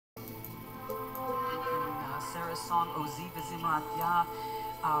a song, Ozi v'zimrat Yah.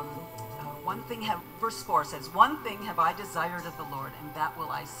 Verse 4 says, one thing have I desired of the Lord, and that will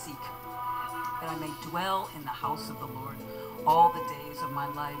I seek, that I may dwell in the house of the Lord all the days of my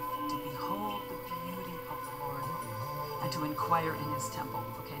life, to behold the beauty of the Lord, and to inquire in his temple.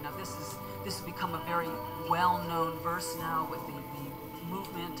 Okay, now this has become a very well-known verse now with the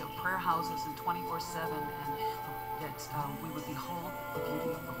movement of prayer houses and 24/7, and that we would behold the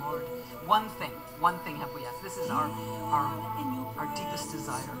beauty of the Lord. One thing have we asked. This is our deepest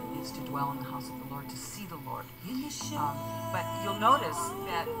desire, is to dwell in the house of the Lord, to see the Lord. But you'll notice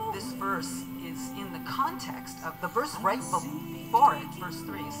that this verse is in the context of the verse right before it. Verse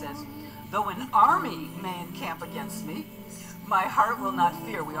 3 says, though an army may encamp against me, my heart will not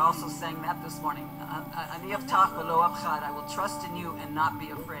fear. We also sang that this morning. I will trust in you and not be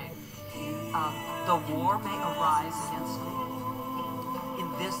afraid. The war may arise against me. In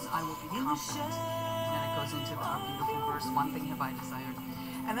this I will be confident. And then it goes into our beautiful verse, one thing have I desired.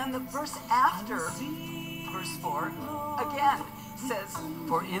 And then the verse after, verse 4, again says,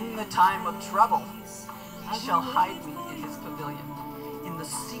 for in the time of trouble he shall hide me in his pavilion. In the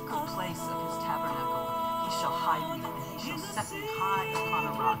secret place of his tabernacle he shall hide me, and he shall set me high upon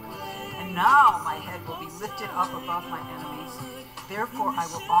a rock. And now my head will be lifted up above my enemies. Therefore I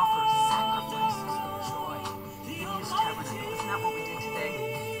will offer sacrifices of joy in his tabernacle. Isn't that what we did today?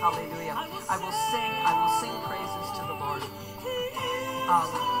 Hallelujah. I will sing praises to the Lord.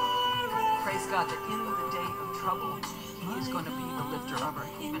 Praise God that in the day of trouble, he is going to be the lifter of her.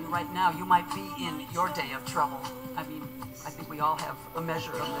 Even right now, you might be in your day of trouble. I mean, I think we all have a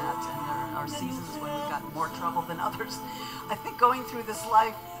measure of that, and there are seasons when we've got more trouble than others. I think going through this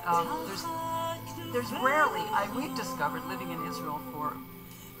life, there's rarely, we've discovered living in Israel for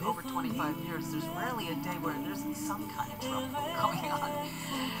over 25 years, there's rarely a day where there isn't some kind of trouble going on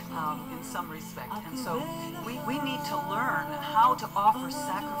in some respect. And so we need to learn how to offer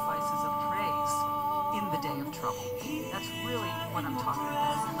sacrifices of praise in the day of trouble. That's really what I'm talking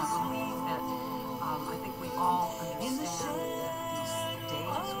about. And I believe that I think we all understand that these days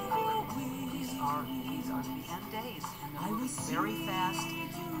we are living, these are the end days, and they're moving very fast.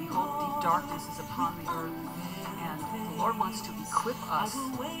 Behold, deep darkness is upon the earth, and the Lord wants to equip us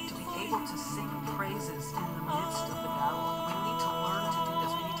to be able to sing praises in the midst of the battle. We need to learn to do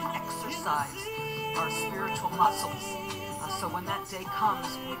this. We need to exercise our spiritual muscles, so when that day comes,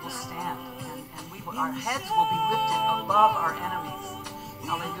 we will stand, and our heads will be lifted above our enemies.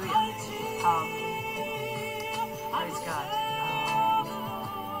 Hallelujah. Praise God.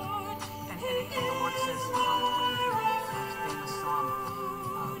 And the Lord says in Psalm 23, our famous psalm,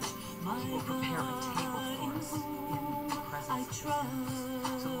 he will prepare a table for us in the presence of his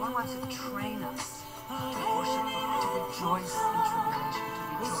enemies. So the Lord wants to train us to worship him, to rejoice in tribulation, to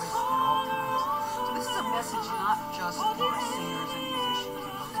rejoice at all times. So this is a message not just for